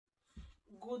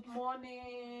Good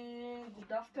morning,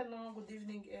 good afternoon, good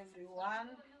evening, everyone.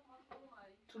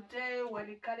 Today,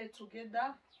 we're gathered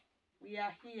together. We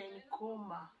are here in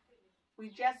Goma. We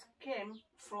just came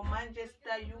from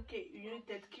Manchester, UK,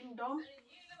 United Kingdom,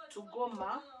 to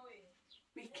Goma.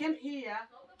 We came here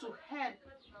to help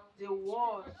the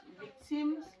war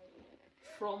victims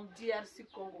from DRC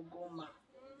Congo Goma.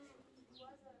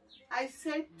 I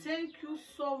say thank you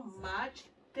so much.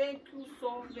 Thank you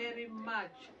so very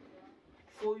much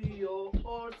for your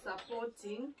all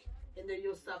supporting and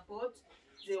your support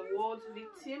the world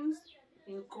victims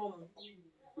in Congo.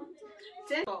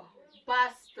 Thank you,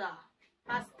 Pastor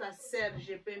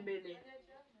Serge Pembele,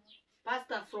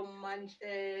 pastor from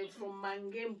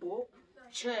Mangembo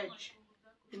Church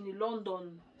in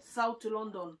London, South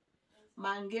London,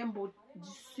 Mangembo du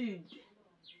Sud.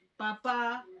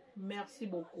 Papa, merci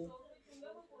beaucoup.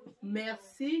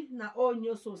 Merci na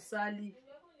onyo sosali.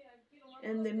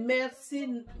 And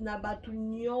merci na batu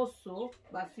nyoso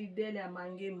ba fidèle ya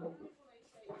Mangembo.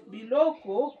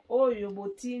 Biloko oyo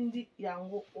botindi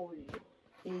yango oyo.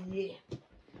 Eye.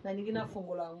 Na ningi na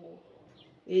fongola yango.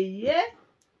 Eye.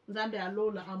 Nzambe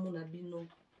alola amuna bino.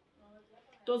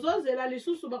 Tozo zela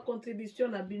lisusu ba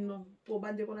contribution na bino. Po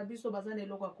bandeko na biso bazana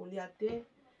eloko akolia te.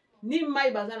 Ni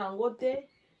mai bazana ngote.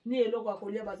 Ni eloko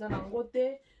akolia bazana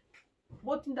ngote.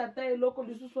 Botinda ta eloko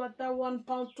lisusu ata 1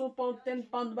 pound, 2 pound, 10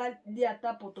 pound bali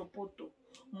ata poto.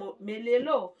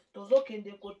 Melelo tozo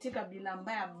kende kotika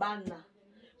bilamba ya bana.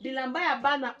 Bilamba ya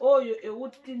bana oyo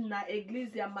euti na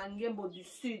église ya Mangembo du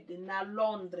Sud na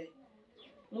Londres.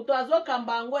 Mutu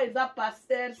azokamba yango eza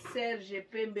Pastor Serge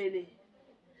Pembele.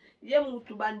 Ye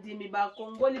mutu bandimi ba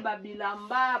kongoli ba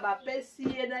bilamba ba pesi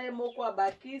ye na ye moko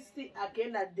abakisi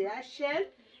akena DHL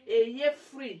e ye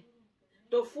free.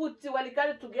 Tofuti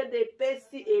walikali together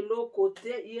pesi eloko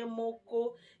te ye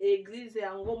moko église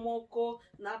yango moko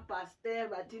na pasteur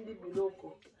batindi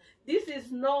biloko. This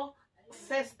is no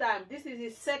first time, this is the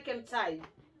second time.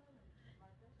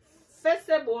 First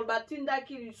of all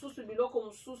batindaki lisusu biloko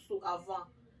mususu avant.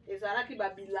 Ezalaki ba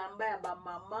bilamba ya ba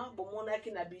mama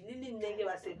bomonaki na bilili ndenge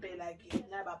basepelaki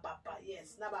na ba papa,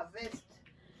 yes, na ba vest.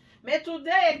 Mais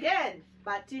today again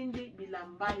batindi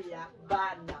bilamba ya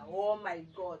bana. Oh my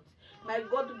God. My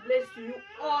God bless you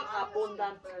all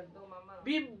abundantly.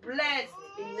 Be blessed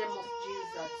in the name of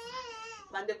Jesus.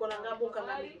 Bandeko nanga boka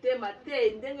na mitema te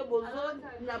ndenge bozo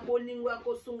na bolingo ya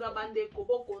kosunga bandeko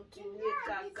bo continue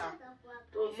kaka.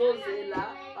 Tozo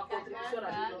zela ba contribution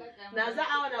na bino. Naza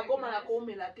awa na Goma na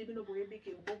komela te bino boyebi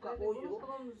ke boka oyo.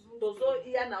 Tozo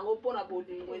iya na ngo na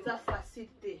bolingo eza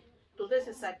facile. Tozo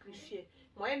se sacrifier.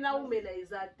 Moi na umela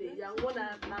ezate yango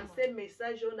na lancer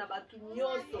message na batu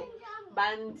nyoso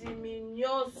bandimi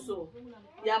nyoso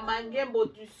ya Mangembo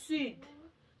du Sud,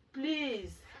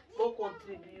 please bo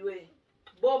contribuer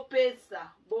bo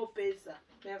pesa.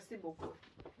 Merci beaucoup.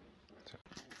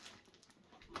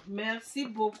 Merci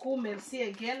beaucoup, merci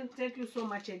again, thank you so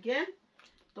much again.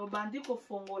 To bandi ko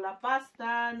fongola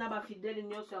pasta na ba fidèle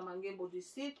nyoso ya Mangembo du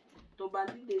Sud, to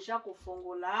bandi déjà ko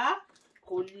fongola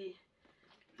colis.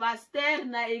 Pasteur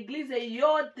na église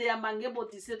yote ya Mangembo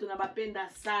du Sud tunabapenda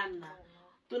sana.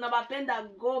 Tunabapenda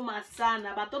Goma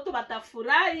sana. Batoto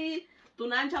batafurahi.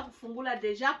 Tunaanza kufungula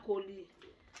deja colis.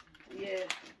 Yeah.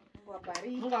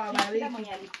 Mungu awabariki.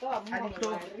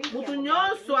 Mutu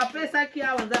nyonso apesa ki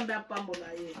awa Nzambe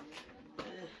apambola ye.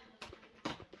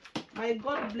 My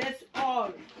God bless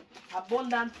all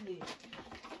abundantly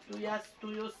to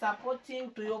your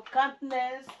supporting, to your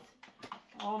kindness.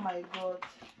 Oh my God.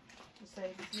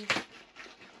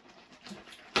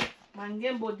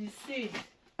 Mangembo du Sud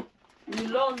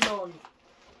in London.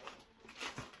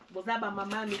 Boza ba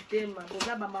mama mitema,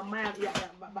 boza ba mama ya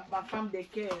ba femme de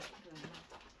cœur.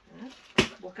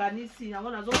 Bokanisi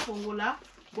yango nazo fongola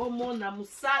bomona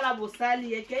musala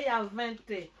bosali eke ya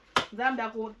 20. Nzambe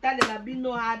akotalela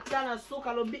bino ata na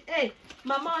soka lobi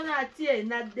mama wana atie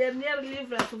na dernier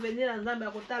livre ya souvenir na Nzambe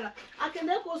akotala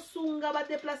akende kosunga ba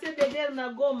déplacer de guerre na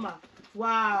Goma.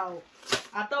 Wow.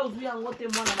 Ata uzui yango te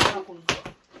mwana na konzo.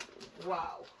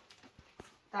 Wow.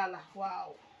 Tala,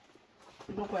 wow.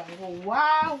 Look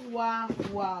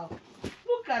wow.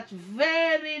 Look at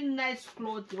very nice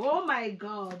clothes. Oh my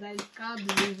God, I can't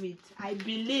believe it. I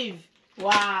believe.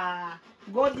 Wow.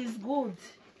 God is good.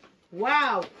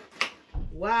 Wow.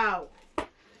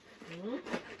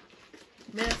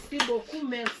 Merci beaucoup,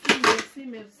 merci.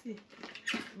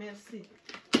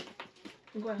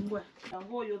 Ngwa.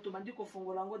 Yango yo to bandi ko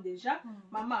fongola ngo déjà.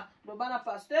 Mama, lobana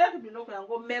pasteur biloko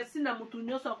yango merci na mutu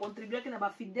nyonso a contribuer na ba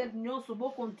fidèle nyonso bo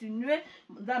continuer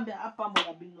Nzambe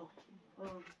apambola bino.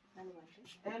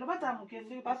 Lobata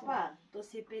mukende papa to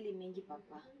sepeli mingi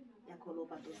papa. ya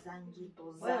koloba tozangi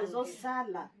oyo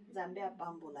ezosala nzambe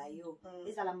apambola yo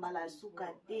ezala mbala suka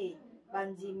te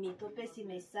bandimi topesi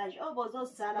message oyo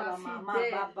bozosala bamama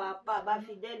bapapa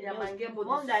bafidele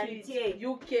monde entier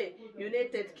UK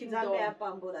United Kingdom nzambe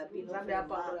apambola bino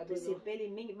tosepeli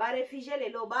mingi barefugie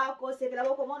lelo bakosepela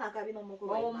bokomonaka bino moko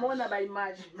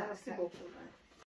baimage. Merci beaucoup.